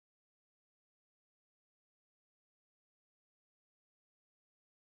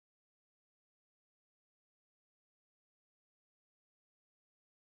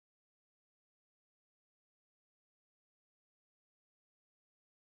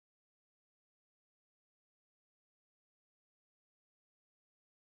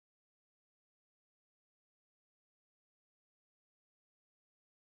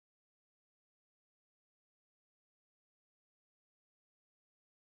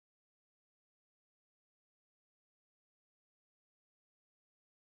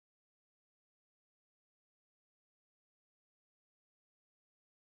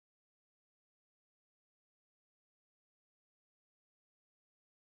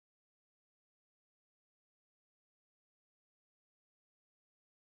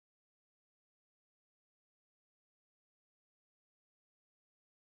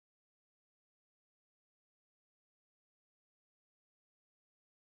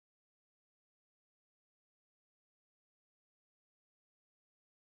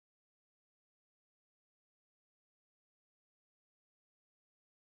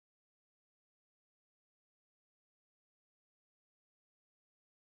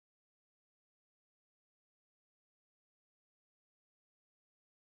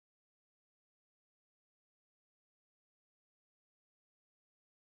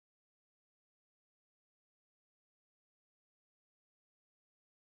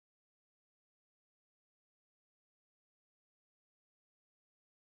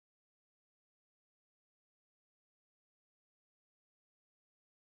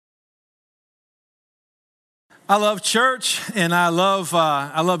I love church, and I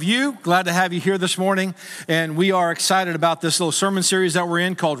love you. Glad to have you here this morning, and we are excited about this little sermon series that we're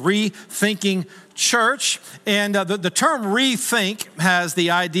in called Rethinking Church. And the term rethink has the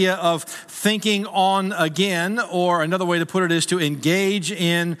idea of thinking on again, or another way to put it is to engage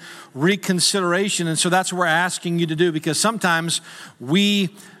in reconsideration. And so that's what we're asking you to do, because sometimes we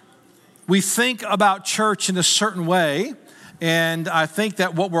think about church in a certain way. And I think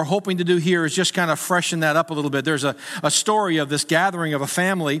that what we're hoping to do here is just kind of freshen that up a little bit. There's a story of this gathering of a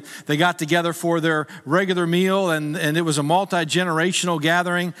family. They got together for their regular meal, and it was a multi-generational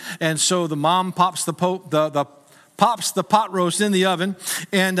gathering. And so the mom pops the pot roast in the oven,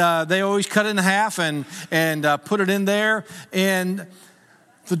 and they always cut it in half and put it in there. And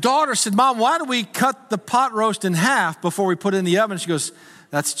the daughter said, "Mom, why do we cut the pot roast in half before we put it in the oven?" She goes,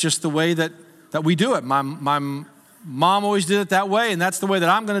 "That's just the way that we do it. My Mom always did it that way, and that's the way that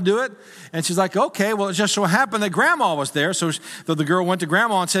I'm going to do it." And she's like, "Okay, well, it just so happened that Grandma was there." So the girl went to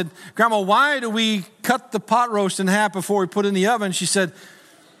Grandma and said, "Grandma, why do we cut the pot roast in half before we put it in the oven?" She said,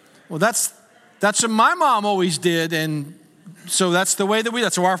 "Well, that's what my mom always did, and so that's the way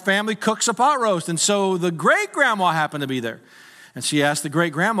that's how our family cooks a pot roast." And so the great-grandma happened to be there. And she asked the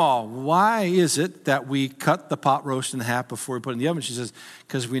great-grandma, "Why is it that we cut the pot roast in half before we put it in the oven?" She says,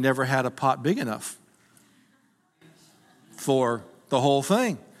 "Because we never had a pot big enough for the whole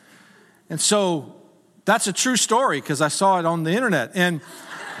thing." And so that's a true story, because I saw it on the internet. And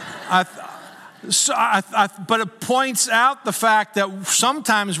but it points out the fact that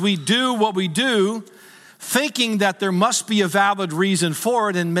sometimes we do what we do thinking that there must be a valid reason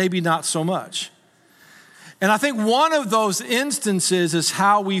for it, and maybe not so much. And I think one of those instances is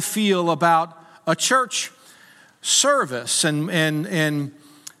how we feel about a church service. And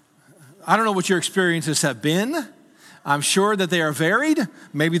I don't know what your experiences have been. I'm sure that they are varied.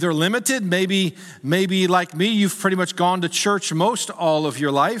 Maybe they're limited. Maybe like me, you've pretty much gone to church most all of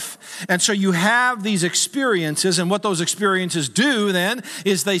your life. And so you have these experiences, and what those experiences do then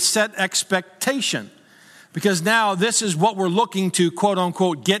is they set expectation. Because now this is what we're looking to, quote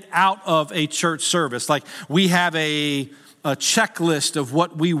unquote, get out of a church service. Like we have a checklist of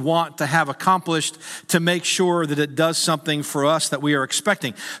what we want to have accomplished to make sure that it does something for us that we are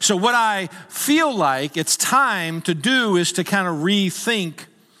expecting. So what I feel like it's time to do is to kind of rethink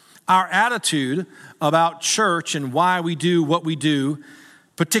our attitude about church and why we do what we do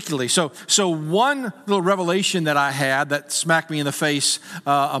particularly. So one little revelation that I had that smacked me in the face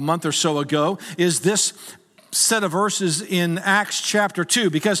a month or so ago is this set of verses in Acts chapter 2,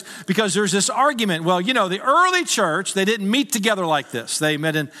 because there's this argument. Well, the early church, they didn't meet together like this. They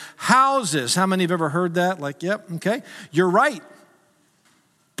met in houses. How many have ever heard that? Like, yep, okay, you're right.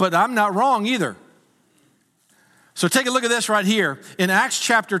 But I'm not wrong either. So take a look at this right here. In Acts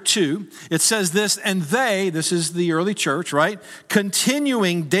chapter 2, it says this, "And this is the early church, right?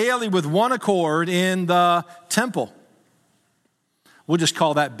 Continuing daily with one accord in the temple." We'll just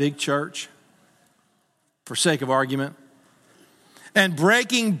call that big church for sake of argument. "And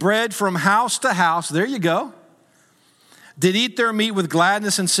breaking bread from house to house," there you go, "did eat their meat with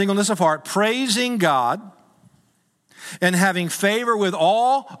gladness and singleness of heart, praising God and having favor with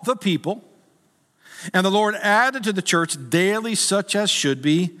all the people. And the Lord added to the church daily such as should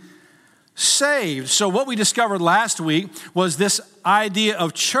be saved." So what we discovered last week was this idea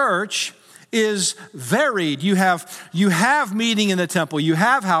of church is varied. You have meeting in the temple, you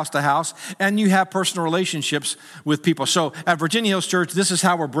have house to house, and you have personal relationships with people. So at Virginia Hills Church, this is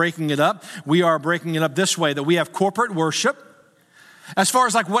how we're breaking it up. We are breaking it up this way, that we have corporate worship. As far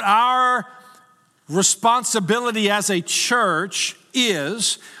as like what our responsibility as a church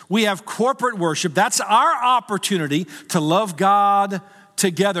is, we have corporate worship. That's our opportunity to love God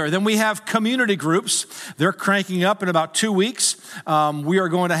together. Then we have community groups. They're cranking up in about 2 weeks. We are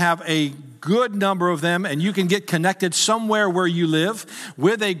going to have a good number of them, and you can get connected somewhere where you live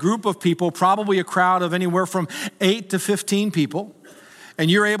with a group of people, probably a crowd of anywhere from 8 to 15 people. And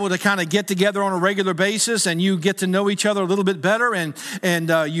you're able to kind of get together on a regular basis, and you get to know each other a little bit better, and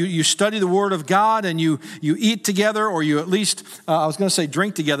you study the Word of God, and you eat together, or you at least, I was going to say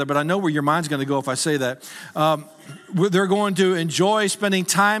drink together, but I know where your mind's going to go if I say that. They're going to enjoy spending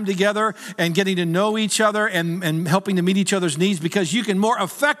time together and getting to know each other and helping to meet each other's needs, because you can more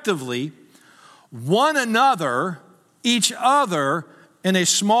effectively each other in a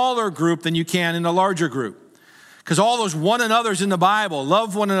smaller group than you can in a larger group. Because all those one another's in the Bible,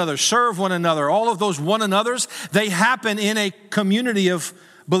 love one another, serve one another, all of those one another's, they happen in a community of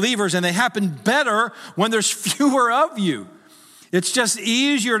believers, and they happen better when there's fewer of you. It's just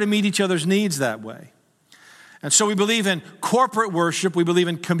easier to meet each other's needs that way. And so we believe in corporate worship. We believe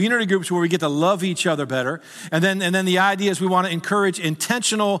in community groups where we get to love each other better. And then the idea is we want to encourage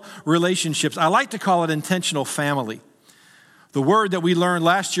intentional relationships. I like to call it intentional family. The word that we learned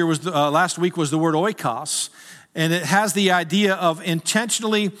last week was the word oikos. And it has the idea of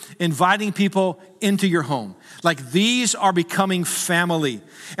intentionally inviting people into your home. Like these are becoming family.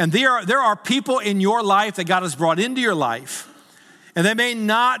 And there are people in your life that God has brought into your life. And they may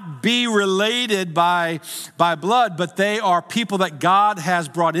not be related by blood, but they are people that God has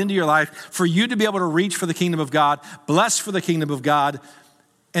brought into your life for you to be able to reach for the kingdom of God, bless for the kingdom of God,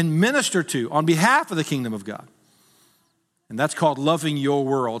 and minister to on behalf of the kingdom of God. And that's called loving your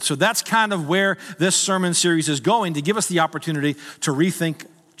world. So that's kind of where this sermon series is going, to give us the opportunity to rethink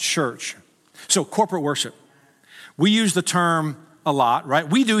church. So corporate worship. We use the term a lot, right?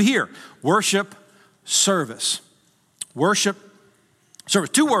 We do here. Worship, service. Worship, service.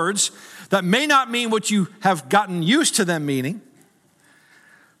 Two words that may not mean what you have gotten used to them meaning,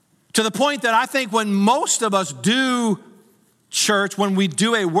 to the point that I think when most of us do church, when we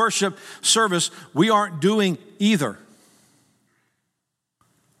do a worship service, we aren't doing either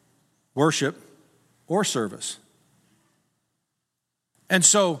worship or service. And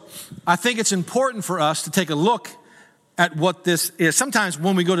so I think it's important for us to take a look at what this is. Sometimes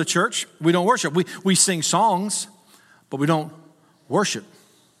when we go to church, we don't worship. We sing songs, but we don't worship.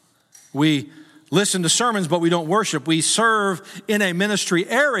 We listen to sermons, but we don't worship. We serve in a ministry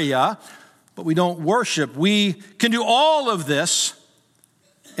area, but we don't worship. We can do all of this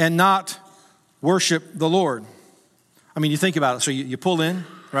and not worship the Lord. I mean, you think about it. So you pull in,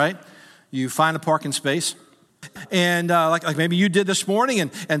 right? You find a parking space. And like maybe you did this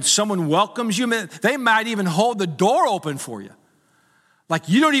morning and someone welcomes you. They might even hold the door open for you. Like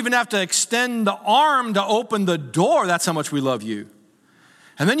you don't even have to extend the arm to open the door. That's how much we love you.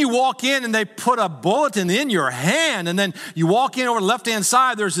 And then you walk in and they put a bulletin in your hand. And then you walk in over the left-hand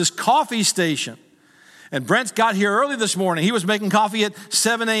side, there's this coffee station. And Brent's got here early this morning. He was making coffee at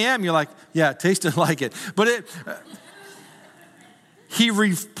 7 a.m. You're like, yeah, it tasted like it. But he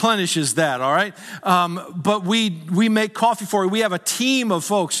replenishes that, all right? But we make coffee for you. We have a team of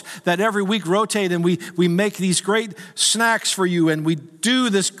folks that every week rotate, and we make these great snacks for you, and we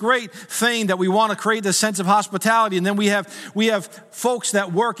do this great thing that we want to create this sense of hospitality. And then we have folks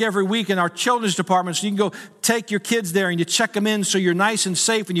that work every week in our children's department, so you can go take your kids there and you check them in so you're nice and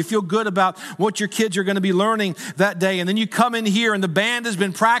safe and you feel good about what your kids are going to be learning that day. And then you come in here and the band has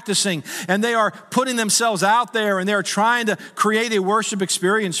been practicing and they are putting themselves out there and they're trying to create a worship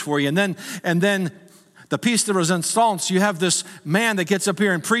experience for you. And then the piece de resistance, you have this man that gets up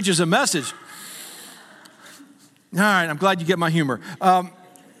here and preaches a message. All right, I'm glad you get my humor.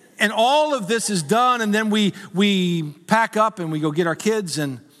 And all of this is done, and then we pack up and we go get our kids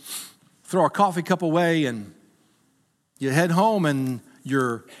and throw our coffee cup away, and you head home, and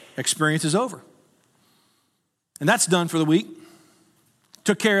your experience is over. And that's done for the week.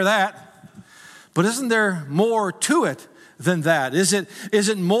 Took care of that. But isn't there more to it than that? Is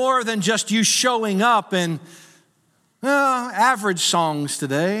it more than just you showing up and average songs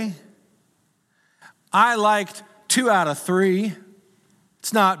today? I liked 2 out of 3.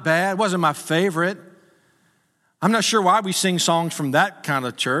 It's not bad. It wasn't my favorite. I'm not sure why we sing songs from that kind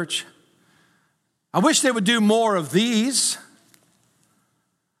of church. I wish they would do more of these.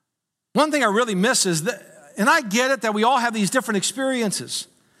 One thing I really miss is that, and I get it that we all have these different experiences.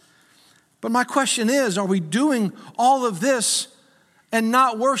 But my question is, are we doing all of this and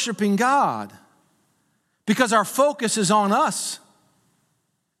not worshiping God? Because our focus is on us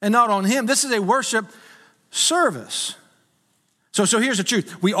and not on Him. This is a worship service. So here's the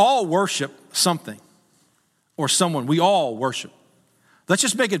truth. We all worship something or someone. We all worship. Let's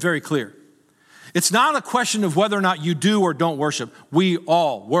just make it very clear. It's not a question of whether or not you do or don't worship. We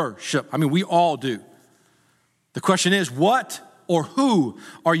all worship. I mean, we all do. The question is, what or who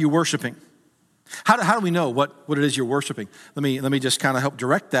are you worshiping? How do we know what it is you're worshiping? Let me just kind of help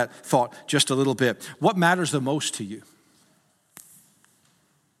direct that thought just a little bit. What matters the most to you?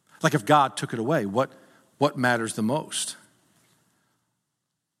 Like if God took it away, what matters the most?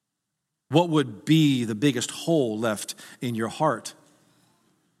 What would be the biggest hole left in your heart?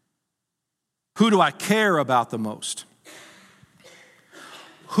 Who do I care about the most?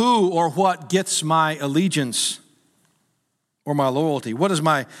 Who or what gets my allegiance or my loyalty? What is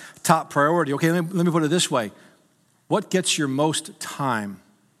my top priority? Okay, let me put it this way. What gets your most time?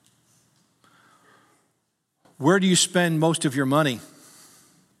 Where do you spend most of your money?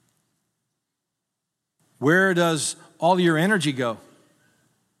 Where does all your energy go?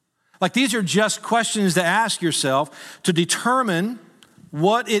 Like these are just questions to ask yourself to determine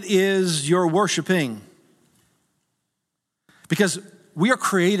what it is you're worshiping. Because we are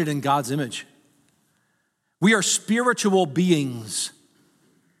created in God's image. We are spiritual beings.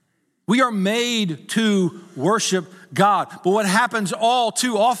 We are made to worship God. But what happens all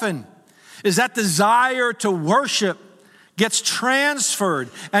too often is that desire to worship gets transferred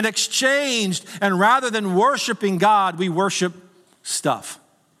and exchanged, and rather than worshiping God, we worship stuff.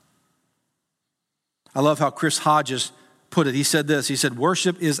 I love how Chris Hodges put it. He said this, he said,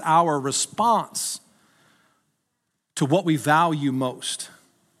 worship is our response to what we value most.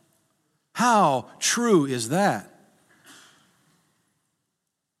 How true is that?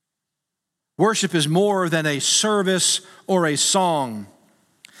 Worship is more than a service or a song.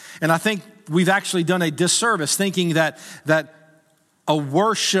 And I think we've actually done a disservice thinking that a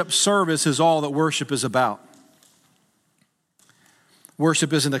worship service is all that worship is about.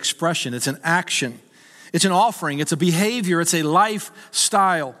 Worship is an expression, it's an action, it's an offering, it's a behavior, it's a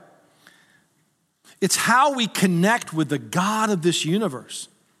lifestyle. It's how we connect with the God of this universe.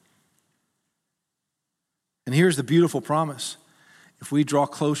 And here's the beautiful promise. If we draw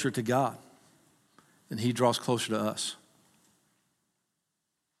closer to God, then He draws closer to us.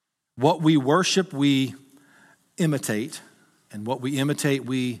 What we worship, we imitate. And what we imitate,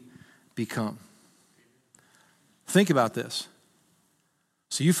 we become. Think about this.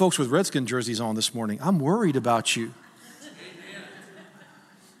 So you folks with Redskin jerseys on this morning, I'm worried about you.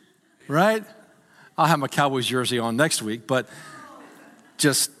 Right? I'll have my Cowboys jersey on next week, but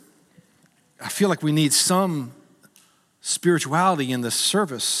I feel like we need some spirituality in this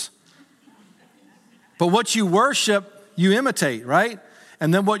service. But what you worship, you imitate, right?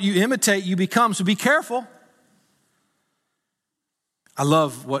 And then what you imitate, you become. So be careful. I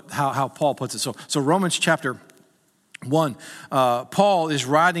love how Paul puts it. So Romans chapter 1, Paul is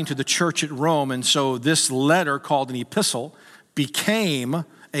writing to the church at Rome, and so this letter called an epistle became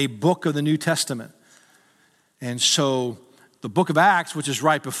a book of the New Testament. And so the book of Acts, which is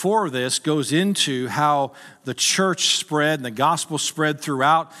right before this, goes into how the church spread and the gospel spread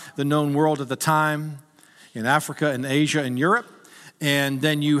throughout the known world at the time in Africa and Asia and Europe. And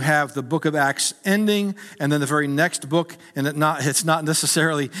then you have the book of Acts ending, and then the very next book, and it's not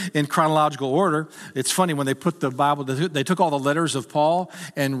necessarily in chronological order. It's funny, when they put the Bible, they took all the letters of Paul,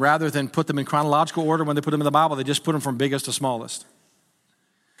 and rather than put them in chronological order when they put them in the Bible, they just put them from biggest to smallest.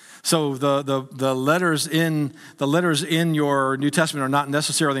 So the letters in your New Testament are not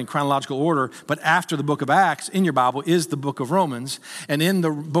necessarily in chronological order, but after the book of Acts in your Bible is the book of Romans. And in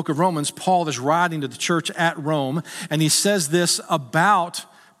the book of Romans, Paul is writing to the church at Rome, and he says this about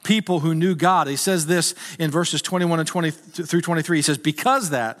people who knew God. He says this in verses 21 and 20 through 23. He says,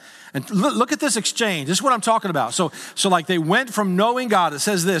 because that, and look at this exchange. This is what I'm talking about. So like they went from knowing God. It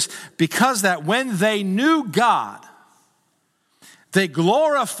says this, because that when they knew God, they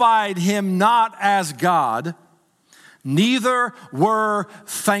glorified Him not as God, neither were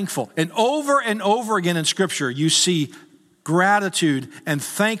thankful. And over again in Scripture, you see gratitude and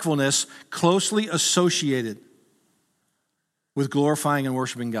thankfulness closely associated with glorifying and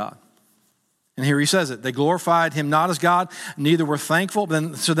worshiping God. And here he says it. They glorified Him not as God, neither were thankful.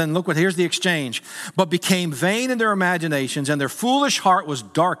 So then look here's the exchange. But became vain in their imaginations, and their foolish heart was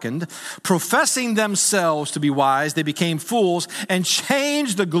darkened. Professing themselves to be wise, they became fools and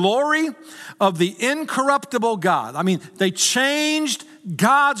changed the glory of the incorruptible God. I mean, they changed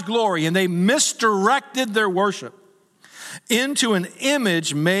God's glory and they misdirected their worship into an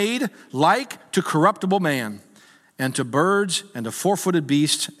image made like to corruptible man, and to birds, and to four-footed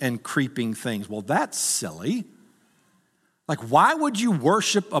beasts, and creeping things. Well, that's silly. Like, why would you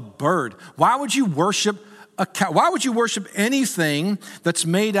worship a bird? Why would you worship a cow? Why would you worship anything that's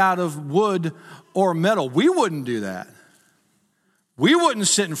made out of wood or metal? We wouldn't do that. We wouldn't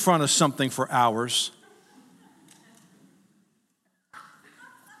sit in front of something for hours.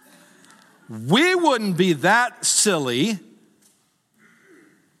 We wouldn't be that silly.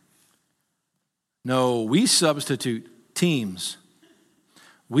 No, we substitute teams.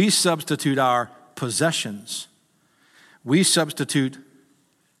 We substitute our possessions. We substitute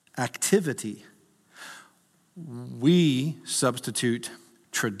activity. We substitute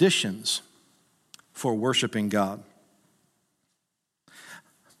traditions for worshiping God. I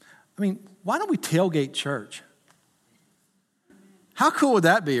mean, why don't we tailgate church? How cool would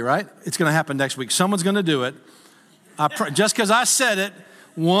that be, right? It's going to happen next week. Someone's going to do it. Just because I said it,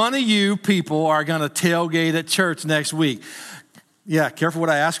 one of you people are going to tailgate at church next week. Yeah, careful what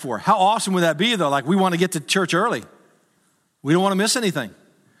I ask for. How awesome would that be, though? Like, we want to get to church early. We don't want to miss anything,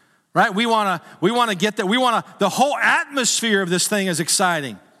 right? We want to get there. The whole atmosphere of this thing is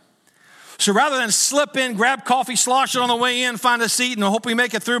exciting. So rather than slip in, grab coffee, slosh it on the way in, find a seat, and hope we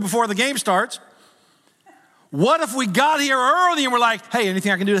make it through before the game starts, What if we got here early and we're like, hey,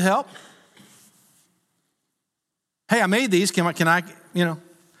 anything I can do to help? Hey, I made these. Can I,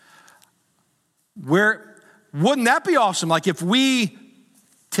 wouldn't that be awesome? Like if we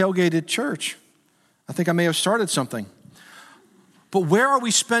tailgated church, I think I may have started something. But where are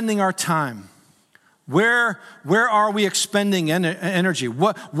we spending our time? Where are we expending energy?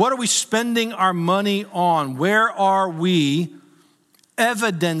 What are we spending our money on? Where are we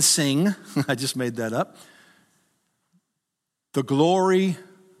evidencing, I just made that up, the glory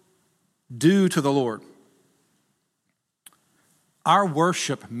due to the Lord? Our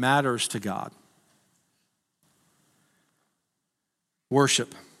worship matters to God.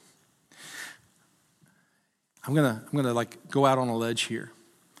 Worship. I'm gonna like go out on a ledge here.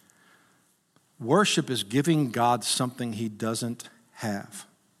 Worship is giving God something he doesn't have.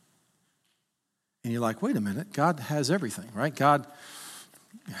 And you're like, wait a minute, God has everything, right? God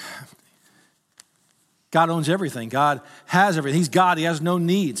owns everything. God has everything. He's God. He has no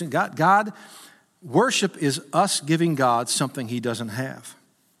needs. And God, worship is us giving God something he doesn't have.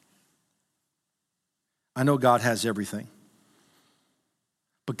 I know God has everything.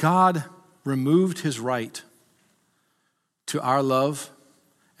 But God removed his right to our love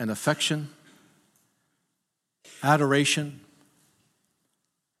and affection, adoration,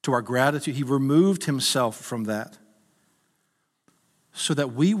 to our gratitude. He removed himself from that so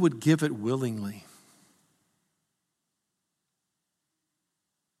that we would give it willingly.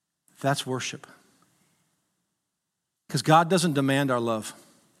 That's worship. Because God doesn't demand our love.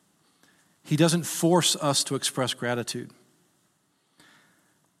 He doesn't force us to express gratitude.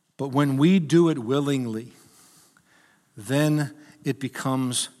 But when we do it willingly, then it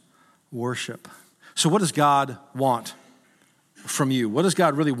becomes worship. So what does God want from you? What does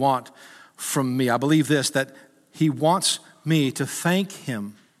God really want from me? I believe this, that he wants me to thank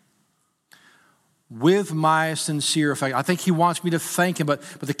him with my sincere affection. I think he wants me to thank him, but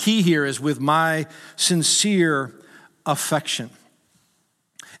the key here is with my sincere affection.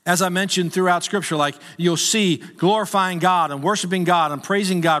 As I mentioned throughout Scripture, like you'll see glorifying God and worshiping God and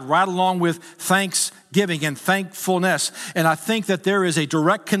praising God right along with thanksgiving and thankfulness. And I think that there is a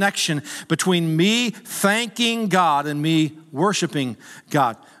direct connection between me thanking God and me worshiping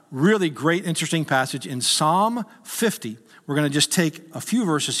God. Really great, interesting passage in Psalm 50. We're going to just take a few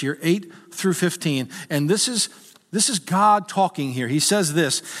verses here, 8 through 15. And this is God talking here. He says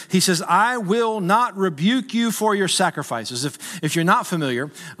this. He says, I will not rebuke you for your sacrifices. If you're not familiar,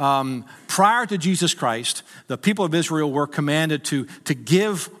 prior to Jesus Christ, the people of Israel were commanded to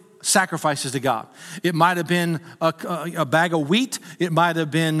give sacrifices to God. It might have been a bag of wheat. It might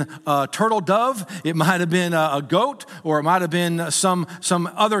have been a turtle dove. It might have been a goat, or it might have been some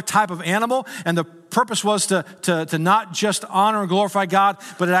other type of animal. And the purpose was to not just honor and glorify God,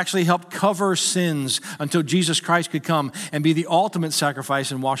 but it actually helped cover sins until Jesus Christ could come and be the ultimate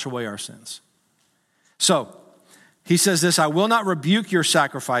sacrifice and wash away our sins. So he says this, I will not rebuke your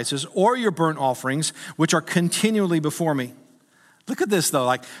sacrifices or your burnt offerings, which are continually before me. Look at this though,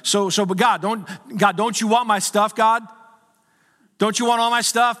 but God, don't you want my stuff, God? Don't you want all my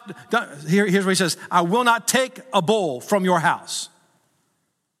stuff? Here's what he says, I will not take a bull from your house,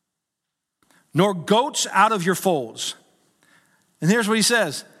 nor goats out of your folds. And here's what he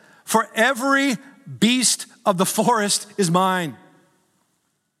says, for every beast of the forest is mine.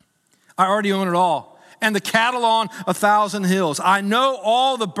 I already own it all. And the cattle on 1,000 hills. I know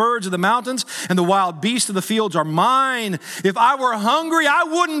all the birds of the mountains and the wild beasts of the fields are mine. If I were hungry, I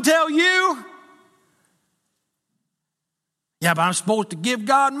wouldn't tell you. Yeah, but I'm supposed to give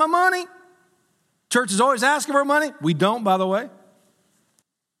God my money. Church is always asking for money. We don't, by the way.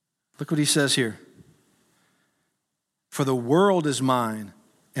 Look what he says here. For the world is mine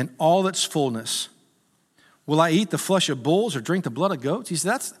and all its fullness. Will I eat the flesh of bulls or drink the blood of goats? He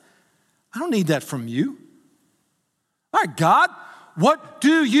says, I don't need that from you. All right, God, what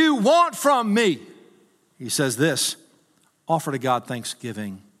do you want from me? He says this, offer to God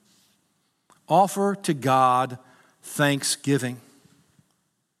thanksgiving. Offer to God thanksgiving.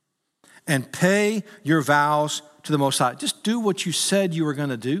 And pay your vows to the Most High. Just do what you said you were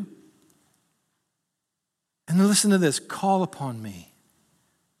going to do. And then listen to this, call upon me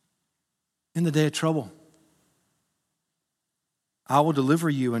in the day of trouble. I will deliver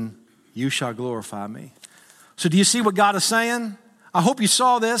you and you shall glorify me. So do you see what God is saying? I hope you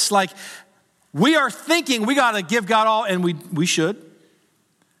saw this. Like, we are thinking we got to give God all, and we should.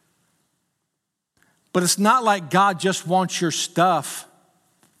 But it's not like God just wants your stuff.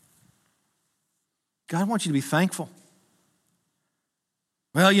 God wants you to be thankful.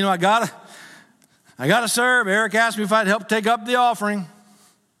 Well, I gotta serve. Eric asked me if I'd help take up the offering.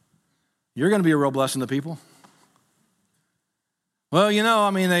 You're going to be a real blessing to people. Well,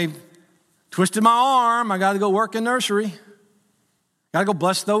 they twisted my arm. I got to go work in nursery. Got to go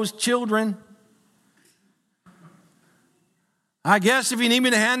bless those children. I guess if you need me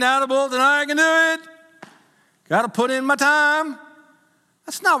to hand out a bulletin, I can do it. Got to put in my time.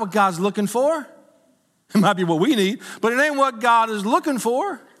 That's not what God's looking for. It might be what we need, but it ain't what God is looking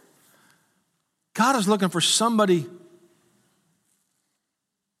for. God is looking for somebody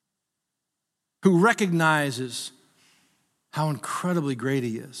who recognizes how incredibly great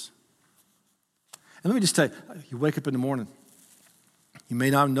he is. And let me just tell you, you wake up in the morning, you may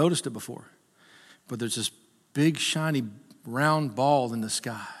not have noticed it before, but there's this big, shiny, round ball in the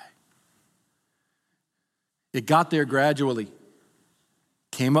sky. It got there gradually,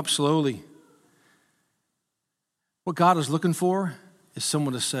 came up slowly. What God is looking for is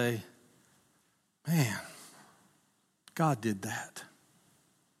someone to say, man, God did that.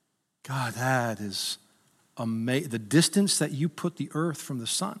 God, that is amazing. The distance that you put the earth from the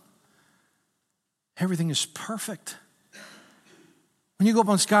sun, everything is perfect. When you go up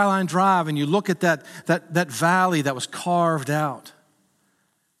on Skyline Drive and you look at that valley that was carved out,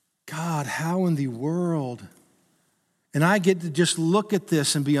 God, how in the world? And I get to just look at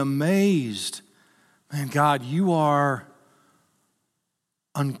this and be amazed. Man, God, you are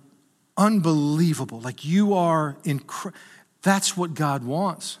unbelievable. Like you are that's what God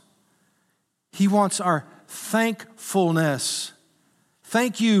wants. He wants our thankfulness.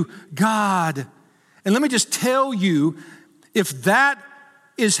 Thank you, God. And let me just tell you, if that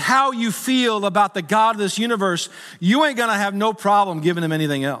is how you feel about the God of this universe, you ain't gonna have no problem giving him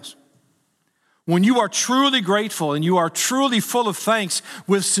anything else. When you are truly grateful and you are truly full of thanks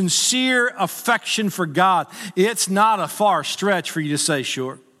with sincere affection for God, it's not a far stretch for you to say,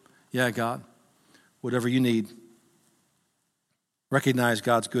 sure, yeah, God, whatever you need. Recognize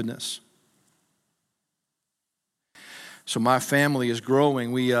God's goodness. So my family is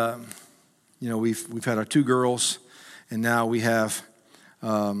growing. We've had our 2 girls, and now we have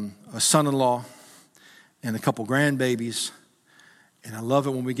a son-in-law and a couple grandbabies. And I love it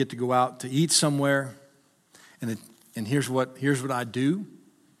when we get to go out to eat somewhere. And here's what I do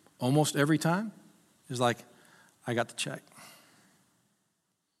almost every time is like, I got the check.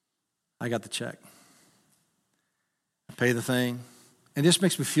 I got the check. I pay the thing. And it just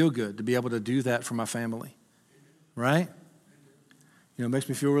makes me feel good to be able to do that for my family. Right? It makes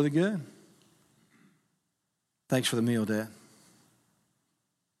me feel really good. Thanks for the meal, Dad.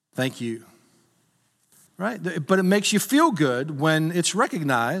 Thank you. Right? But it makes you feel good when it's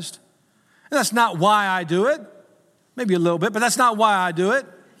recognized. And that's not why I do it. Maybe a little bit, but that's not why I do it.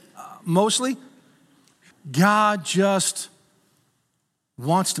 Mostly. God just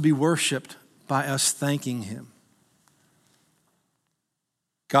wants to be worshiped by us thanking him.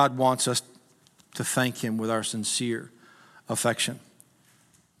 God wants us to thank him with our sincere affection.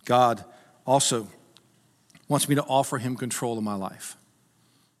 God also wants me to offer him control of my life.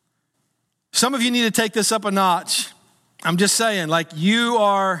 Some of you need to take this up a notch. I'm just saying, like you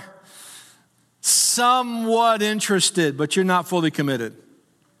are somewhat interested, but you're not fully committed.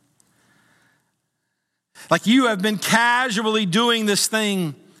 Like you have been casually doing this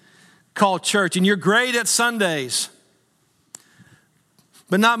thing called church, and you're great at Sundays,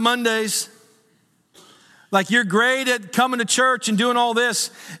 but not Mondays. Like you're great at coming to church and doing all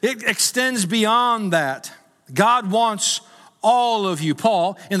this. It extends beyond that. God wants all of you.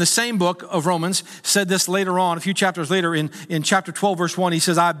 Paul, in the same book of Romans, said this later on, a few chapters later, in chapter 12, verse 1, he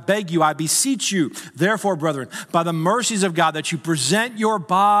says, I beg you, I beseech you, therefore, brethren, by the mercies of God, that you present your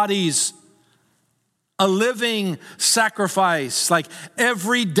bodies a living sacrifice. Like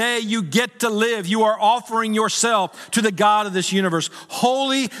every day you get to live, you are offering yourself to the God of this universe,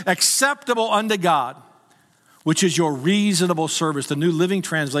 holy, acceptable unto God, which is your reasonable service. The New Living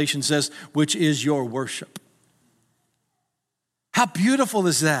Translation says, which is your worship. How beautiful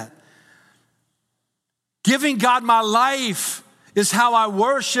is that? Giving God my life is how I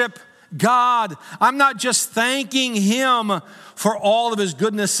worship God. I'm not just thanking him for all of his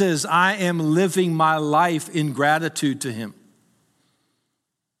goodnesses. I am living my life in gratitude to him.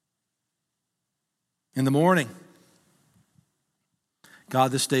 In the morning,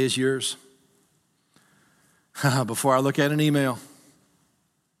 God, this day is yours. Before I look at an email,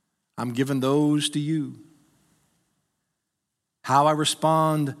 I'm giving those to you. How I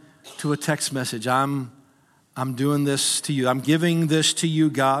respond to a text message, I'm doing this to you. I'm giving this to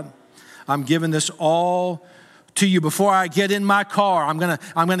you, God. I'm giving this all to you. Before I get in my car, I'm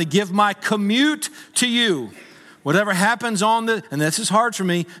gonna give my commute to you. Whatever happens on and this is hard for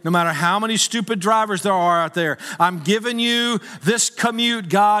me, no matter how many stupid drivers there are out there, I'm giving you this commute,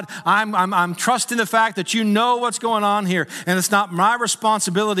 God. I'm trusting the fact that you know what's going on here. And it's not my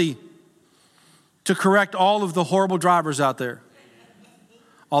responsibility to correct all of the horrible drivers out there.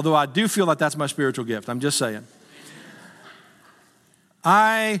 Although I do feel like that's my spiritual gift. I'm just saying.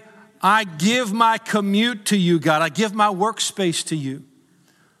 I give my commute to you, God. I give my workspace to you.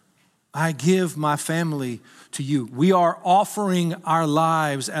 I give my family to you. We are offering our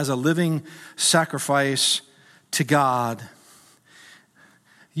lives as a living sacrifice to God.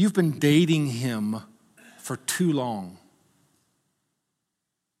 You've been dating him for too long.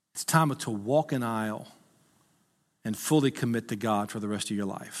 It's time to walk an aisle and fully commit to God for the rest of your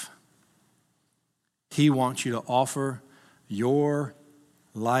life. He wants you to offer your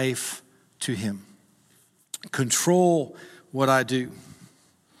life to him. Control what I do.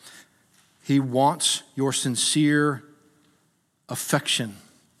 He wants your sincere affection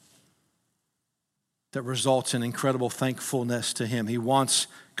that results in incredible thankfulness to him. He wants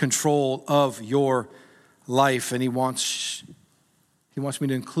control of your life, and he wants me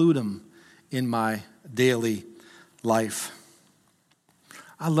to include him in my daily life.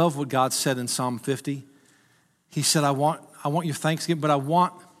 I love what God said in Psalm 50. He said, I want your thanksgiving, but I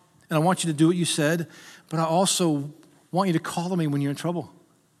want you to do what you said, but I also want you to call on me when you're in trouble.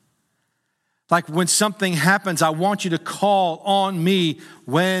 Like when something happens, I want you to call on me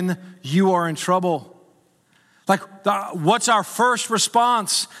when you are in trouble. Like what's our first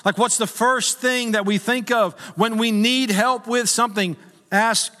response? Like what's the first thing that we think of when we need help with something?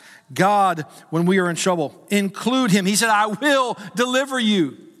 Ask God when we are in trouble. Include him. He said, I will deliver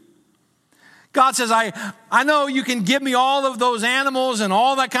you. God says, I know you can give me all of those animals and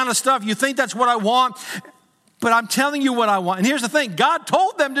all that kind of stuff. You think that's what I want, but I'm telling you what I want. And here's the thing. God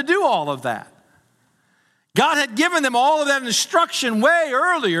told them to do all of that. God had given them all of that instruction way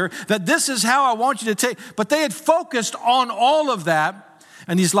earlier that this is how I want you to take. But they had focused on all of that.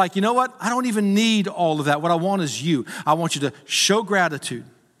 And he's like, you know what? I don't even need all of that. What I want is you. I want you to show gratitude.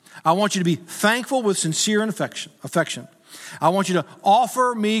 I want you to be thankful with sincere affection. I want you to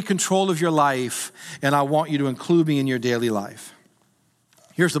offer me control of your life, and I want you to include me in your daily life.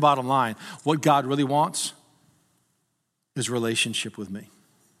 Here's the bottom line. What God really wants is relationship with me.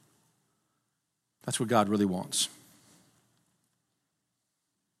 That's what God really wants.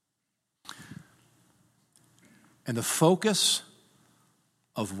 And the focus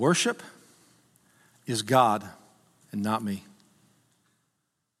of worship is God and not me.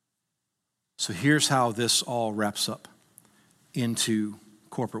 So here's how this all wraps up into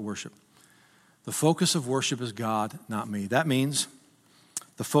corporate worship. The focus of worship is God, not me. That means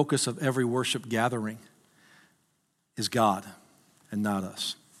the focus of every worship gathering is God and not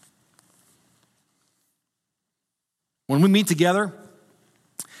us. When we meet together,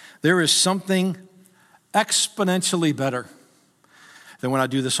 there is something exponentially better than when I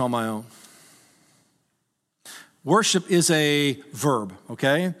do this on my own. Worship is a verb,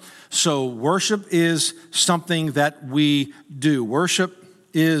 okay? So worship is something that we do. Worship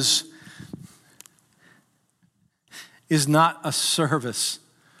is not a service.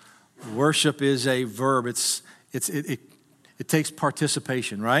 Worship is a verb. It takes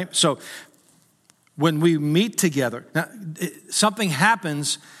participation, right? So when we meet together, now, something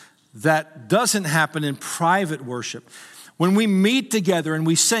happens that doesn't happen in private worship. When we meet together and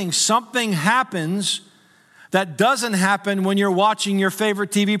we sing, something happens that doesn't happen when you're watching your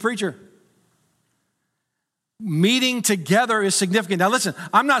favorite TV preacher. Meeting together is significant. Now listen,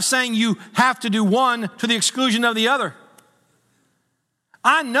 I'm not saying you have to do one to the exclusion of the other.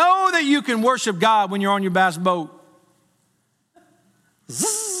 I know that you can worship God when you're on your bass boat.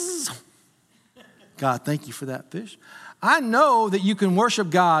 Zzz. God, thank you for that fish. I know that you can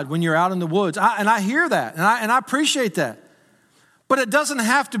worship God when you're out in the woods. And I hear that, and I appreciate that. But it doesn't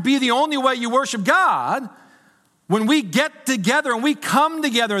have to be the only way you worship God. When we get together and we come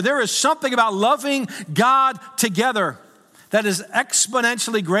together, there is something about loving God together that is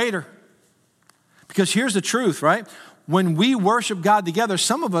exponentially greater. Because here's the truth, right? When we worship God together,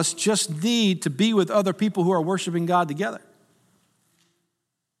 some of us just need to be with other people who are worshiping God together.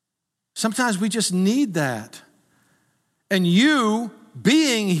 Sometimes we just need that. And you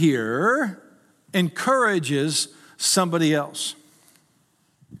being here encourages somebody else.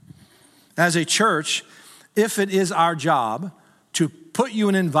 As a church, if it is our job to put you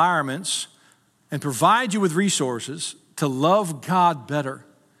in environments and provide you with resources to love God better,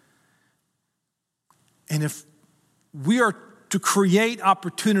 and if we are to create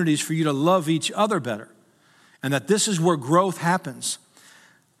opportunities for you to love each other better, and that this is where growth happens,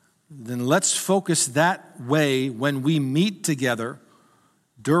 then let's focus that way when we meet together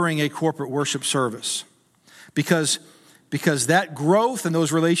during a corporate worship service. Because that growth and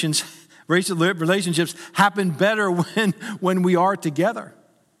those relationships happen better when we are together.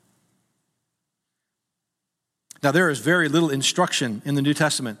 Now, there is very little instruction in the New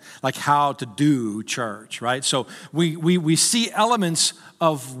Testament, like how to do church, right? So we see elements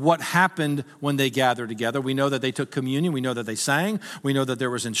of what happened when they gathered together. We know that they took communion. We know that they sang. We know that there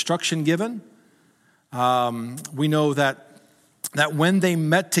was instruction given. We know that when they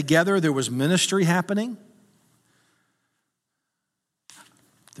met together, there was ministry happening.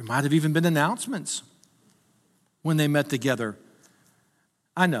 There might have even been announcements when they met together.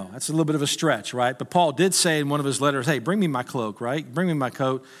 I know, that's a little bit of a stretch, right? But Paul did say in one of his letters, hey, bring me my cloak, right? Bring me my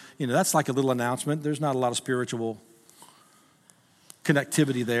coat. That's like a little announcement. There's not a lot of spiritual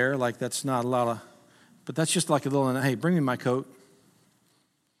connectivity there. Like that's not a lot of, but that's just like a little, hey, bring me my coat.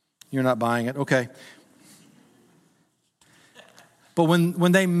 You're not buying it. Okay. But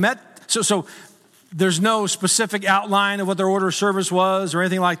when they met, so there's no specific outline of what their order of service was or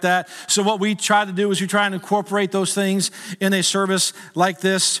anything like that. So what we try to do is we try and incorporate those things in a service like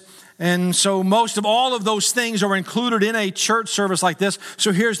this. And so most of all of those things are included in a church service like this.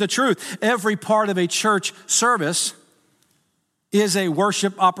 So here's the truth. Every part of a church service is a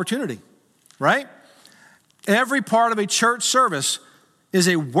worship opportunity, right? Every part of a church service is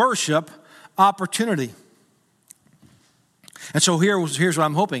a worship opportunity. And so here's what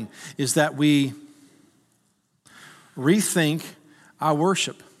I'm hoping is that we rethink our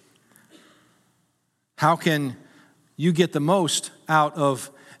worship. How can you get the most out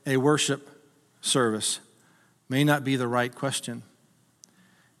of a worship service? May not be the right question.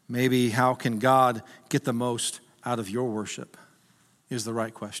 Maybe how can God get the most out of your worship is the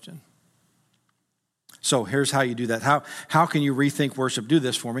right question. So here's how you do that. How can you rethink worship? Do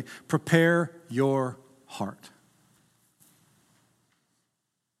this for me. Prepare your heart.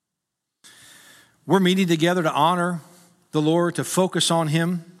 We're meeting together to honor the Lord, to focus on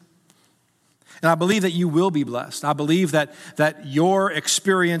Him. And I believe that you will be blessed. I believe that your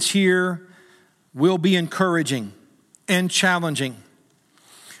experience here will be encouraging and challenging.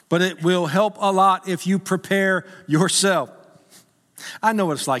 But it will help a lot if you prepare yourself. I know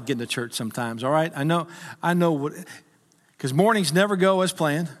what it's like getting to church sometimes, all right? I know what, because mornings never go as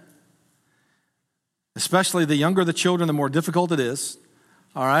planned. Especially the younger the children, the more difficult it is,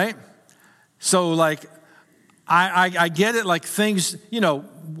 all right? So like, I get it, like things,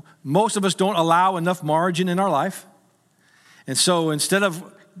 most of us don't allow enough margin in our life. And so instead of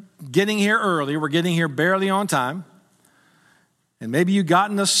getting here early, we're getting here barely on time. And maybe you got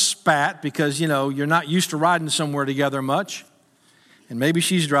in a spat because, you're not used to riding somewhere together much. And maybe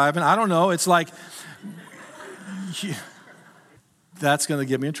she's driving. I don't know. It's like, that's going to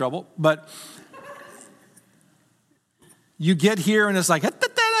get me in trouble. But you get here and it's like,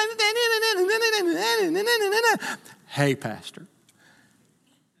 hey, Pastor.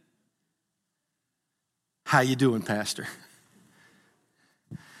 How you doing, Pastor?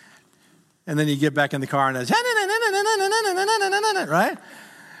 And then you get back in the car and it's, right?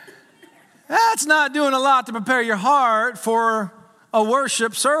 That's not doing a lot to prepare your heart for a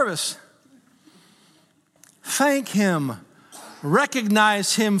worship service. Thank Him.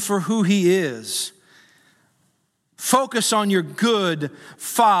 Recognize Him for who He is. Focus on your good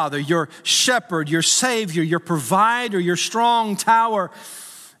Father, your shepherd, your Savior, your provider, your strong tower.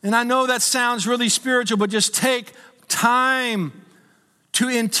 And I know that sounds really spiritual, but just take time to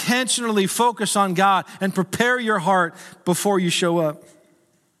intentionally focus on God and prepare your heart before you show up.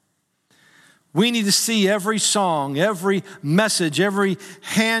 We need to see every song, every message, every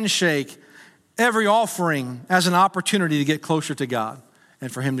handshake, every offering as an opportunity to get closer to God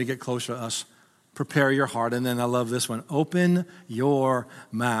and for Him to get closer to us. Prepare your heart. And then I love this one. Open your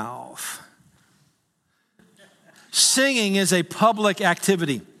mouth. Singing is a public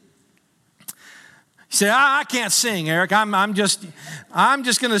activity. You say, I can't sing, Eric. I'm just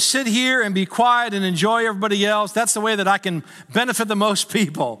going to sit here and be quiet and enjoy everybody else. That's the way that I can benefit the most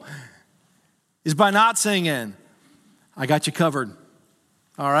people, is by not singing. I got you covered.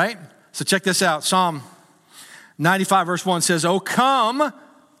 All right? So check this out. Psalm 95 verse 1 says, "Oh, come,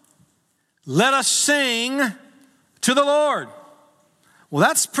 let us sing to the Lord." Well,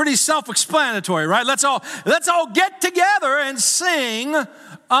 that's pretty self-explanatory, right? Let's all get together and sing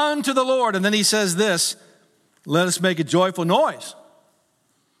unto the Lord. And then he says this, "Let us make a joyful noise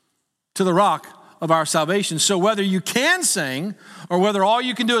to the rock of our salvation." So whether you can sing or whether all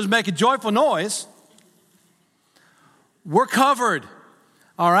you can do is make a joyful noise, we're covered,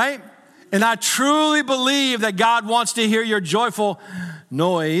 all right? And I truly believe that God wants to hear your joyful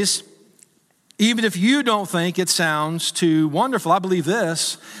noise, even if you don't think it sounds too wonderful. I believe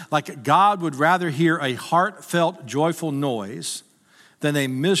this, like God would rather hear a heartfelt, joyful noise than a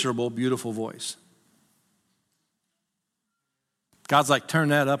miserable, beautiful voice. God's like, turn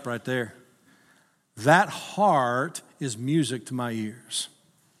that up right there. That heart is music to my ears.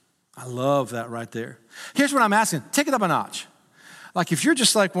 I love that right there. Here's what I'm asking. Take it up a notch. Like if you're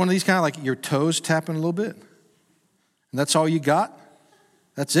just like one of these kind of like your toes tapping a little bit, and that's all you got,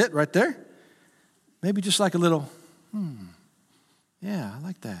 that's it right there. Maybe just like a little, yeah, I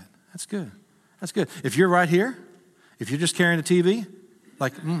like that. That's good. That's good. If you're right here, if you're just carrying a TV,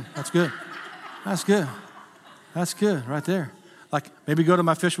 like, that's good. That's good. That's good right there. Like maybe go to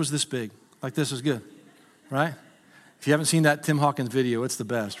my fish was this big. Like this is good, right? If you haven't seen that Tim Hawkins video, it's the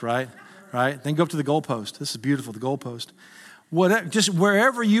best, right? Right? Then go up to the goalpost. This is beautiful, the goalpost. Whatever, just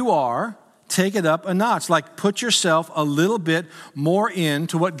wherever you are, take it up a notch. Like put yourself a little bit more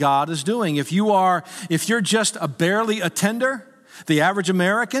into what God is doing. If you're just a barely attender, the average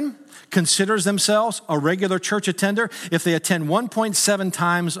American considers themselves a regular church attender if they attend 1.7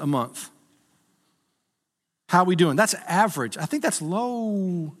 times a month. How are we doing? That's average. I think that's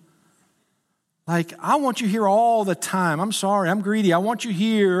low. Like, I want you here all the time. I'm sorry, I'm greedy. I want you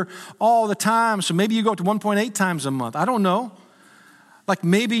here all the time. So maybe you go up to 1.8 times a month. I don't know. Like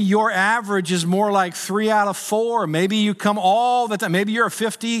maybe your average is more like 3 out of 4. Maybe you come all the time. Maybe you're a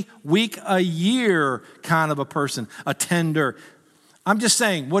 50-week-a-year kind of a person, attender. I'm just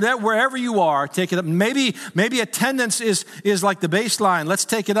saying, wherever you are, take it up. Maybe attendance is like the baseline. Let's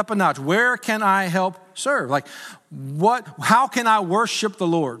take it up a notch. Where can I help serve? Like, how can I worship the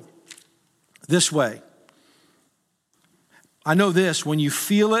Lord? This way. I know this, when you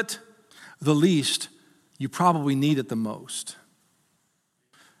feel it the least, you probably need it the most.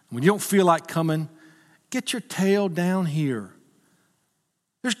 When you don't feel like coming, get your tail down here.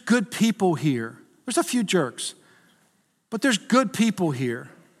 There's good people here. There's a few jerks. But there's good people here.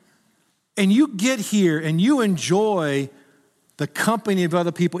 And you get here and you enjoy the company of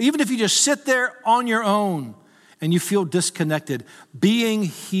other people. Even if you just sit there on your own and you feel disconnected, being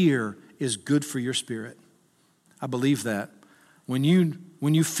here is good for your spirit. I believe that. When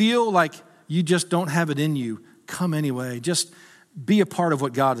you feel like you just don't have it in you, come anyway. Just be a part of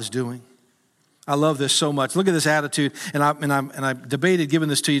what God is doing. I love this so much. Look at this attitude, and I debated giving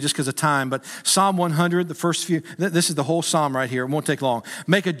this to you just because of time, but Psalm 100, the first few, this is the whole psalm right here. It won't take long.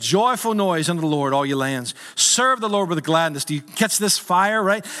 Make a joyful noise unto the Lord, all ye lands. Serve the Lord with gladness. Do you catch this fire,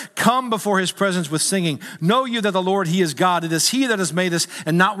 right? Come before his presence with singing. Know you that the Lord, he is God. It is he that has made us,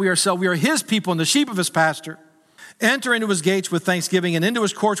 and not we ourselves. We are his people and the sheep of his pasture. Enter into his gates with thanksgiving and into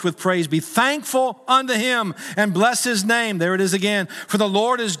his courts with praise. Be thankful unto him and bless his name. There it is again. For the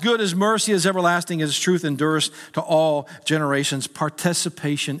Lord is good, his mercy is everlasting, his truth endures to all generations.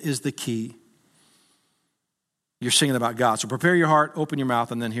 Participation is the key. You're singing about God. So prepare your heart, open your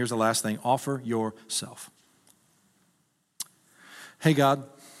mouth, and then here's the last thing. Offer yourself. Hey, God,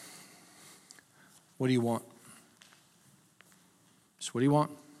 what do you want? So what do you want?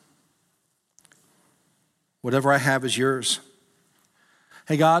 Whatever I have is yours.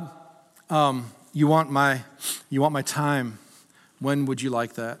 Hey, God, you want my time. When would you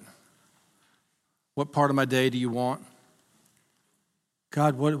like that? What part of my day do you want?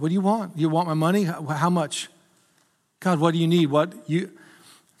 God, what do you want? You want my money? How much? God, what do you need?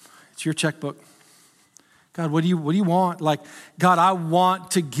 It's your checkbook. God, what do you want? Like, God, I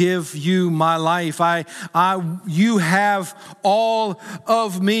want to give you my life. You have all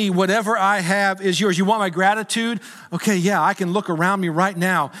of me. Whatever I have is yours. You want my gratitude? Okay, yeah, I can look around me right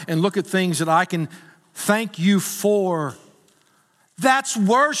now and look at things that I can thank you for. That's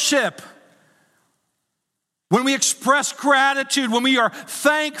worship. When we express gratitude, when we are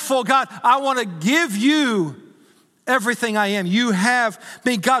thankful, God, I want to give you everything I am. You have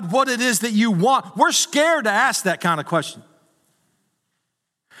me. God, what it is that you want. We're scared to ask that kind of question.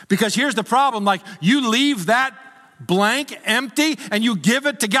 Because here's the problem, like you leave that blank, empty, and you give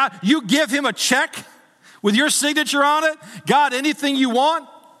it to God. You give him a check with your signature on it. God, anything you want.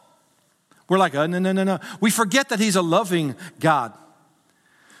 We're like, no. We forget that he's a loving God.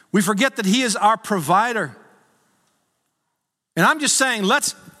 We forget that he is our provider. And I'm just saying,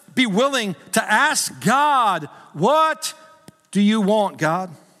 let's be willing to ask God, what do you want, God?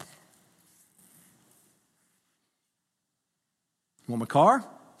 You want my car?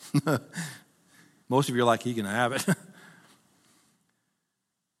 Most of you are like, he can have it.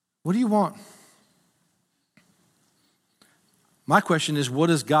 What do you want? My question is, what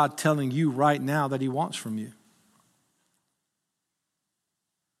is God telling you right now that he wants from you?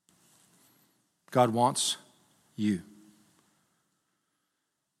 God wants you.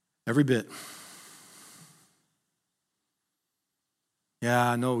 Every bit.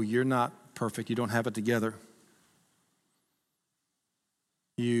 Yeah, I know you're not perfect. You don't have it together.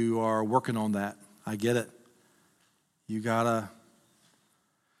 You are working on that. I get it. You got to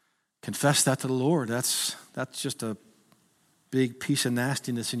confess that to the Lord. That's just a big piece of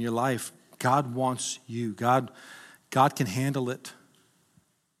nastiness in your life. God wants you. God can handle it.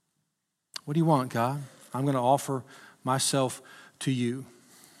 What do you want, God? I'm going to offer myself to you.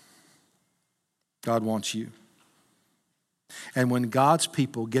 God wants you. And when God's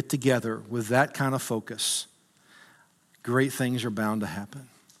people get together with that kind of focus, great things are bound to happen.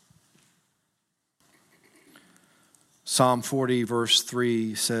 Psalm 40 verse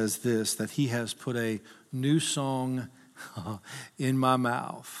 3 says this, that he has put a new song in my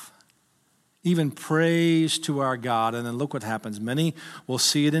mouth. Even praise to our God. And then look what happens. Many will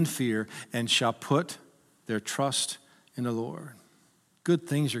see it in fear and shall put their trust in the Lord. Good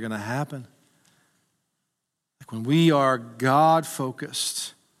things are going to happen. Like when we are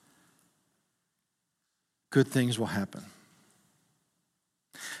God-focused, good things will happen.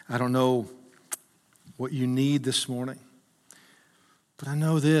 I don't know what you need this morning, but I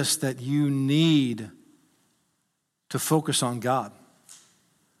know this, that you need to focus on God.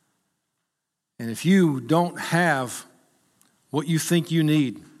 And if you don't have what you think you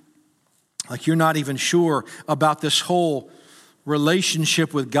need, like you're not even sure about this whole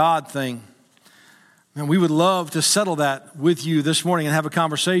relationship with God thing, and we would love to settle that with you this morning and have a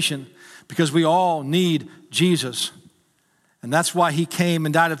conversation, because we all need Jesus. And that's why he came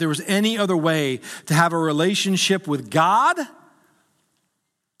and died. If there was any other way to have a relationship with God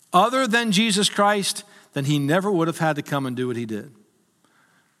other than Jesus Christ, then he never would have had to come and do what he did.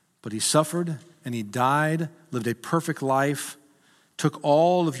 But he suffered and he died, lived a perfect life, took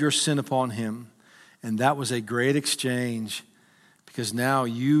all of your sin upon him. And that was a great exchange, because now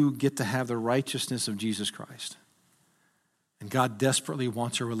you get to have the righteousness of Jesus Christ. And God desperately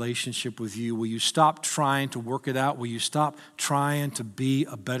wants a relationship with you. Will you stop trying to work it out? Will you stop trying to be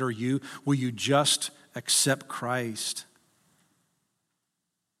a better you? Will you just accept Christ?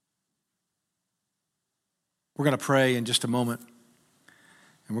 We're going to pray in just a moment.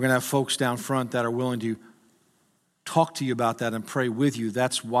 And we're going to have folks down front that are willing to talk to you about that and pray with you.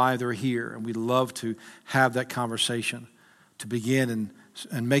 That's why they're here. And we'd love to have that conversation, to begin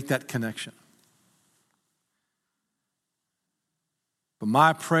and make that connection. But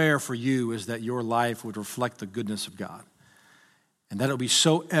my prayer for you is that your life would reflect the goodness of God. And that it will be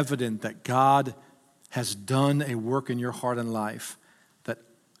so evident that God has done a work in your heart and life that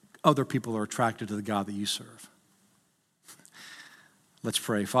other people are attracted to the God that you serve. Let's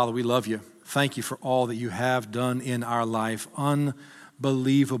pray. Father, we love you. Thank you for all that you have done in our life.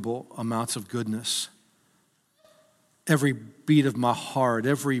 Unbelievable amounts of goodness. Every beat of my heart,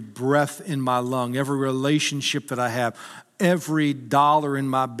 every breath in my lung, every relationship that I have, every dollar in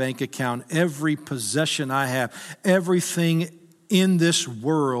my bank account, every possession I have, everything in this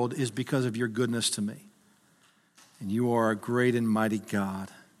world is because of your goodness to me. And you are a great and mighty God.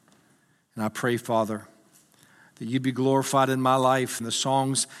 And I pray, Father, that you be glorified in my life and the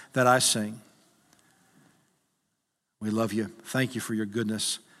songs that I sing. We love you. Thank you for your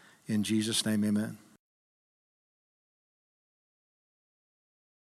goodness. In Jesus' name, amen.